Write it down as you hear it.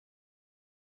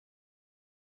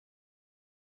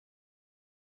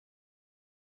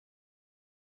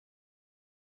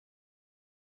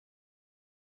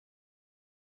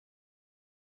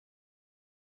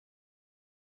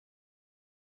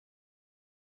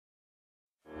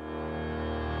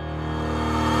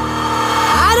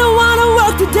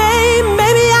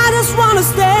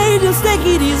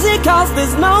'cause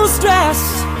there's no stress.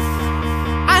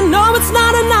 I know it's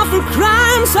not enough for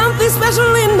crime, something special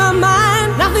in my mind.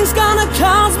 Nothing's gonna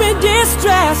cause me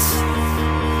distress.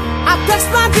 I text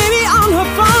my baby on her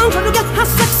phone, trying to get her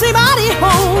sexy body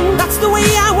home. That's the way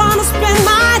I wanna spend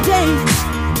my day.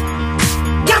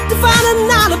 Got to find an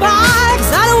alibi,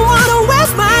 'cause I don't wanna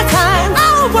waste my time. I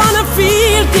don't wanna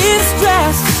feel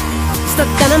distressed.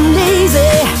 Stuck and I'm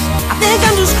lazy, I think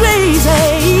I'm just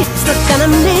crazy. Stuck and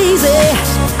I'm lazy,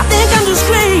 I think I'm just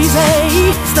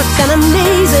crazy. Stuck and I'm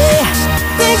lazy,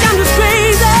 think I'm just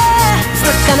crazy.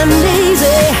 Stuck and I'm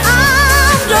lazy,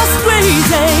 I'm just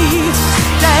crazy.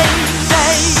 Day,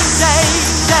 day, day,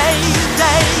 day,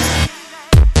 day.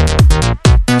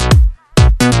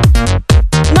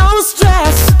 No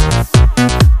stress.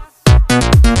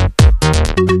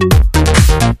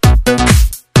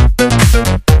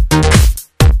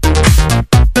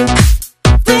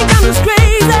 Think I'm just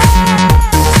crazy.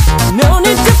 No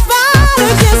need to fight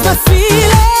against my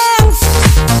feelings,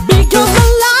 because my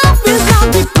life is not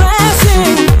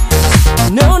depressing.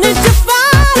 No need to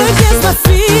fight against my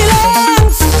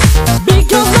feelings,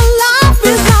 because my life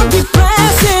is not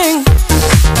depressing.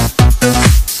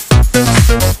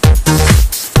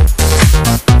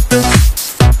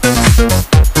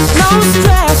 No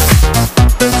stress.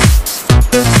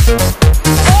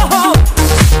 Oh.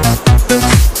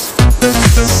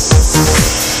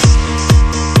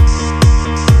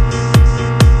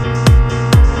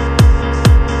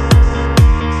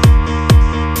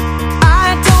 I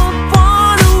don't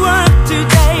wanna work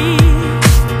today.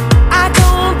 I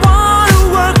don't wanna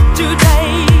work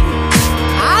today.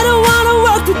 I don't wanna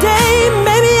work today.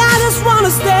 Maybe I just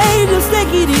wanna stay. Just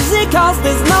take it easy, 'cause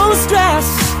there's no stress.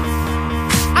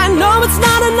 I know it's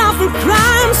not enough for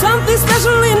crime, something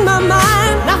special in my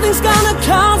mind. Nothing's gonna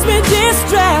cause me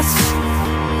distress.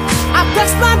 I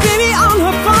text my baby on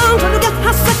her phone, trying to get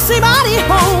her sexy body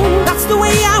home. That's the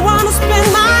way I wanna spend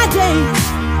my day.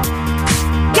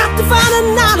 Got to find an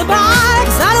alibi,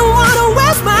 'cause I don't wanna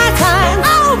waste my time.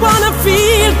 I don't wanna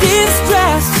feel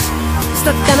distressed.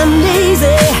 Stuck and I'm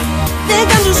lazy, think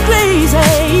I'm just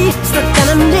crazy. Stuck and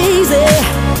I'm lazy,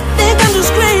 think I'm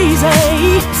just crazy.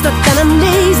 Stuck and I'm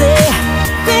lazy,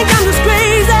 think I'm just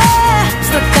crazy.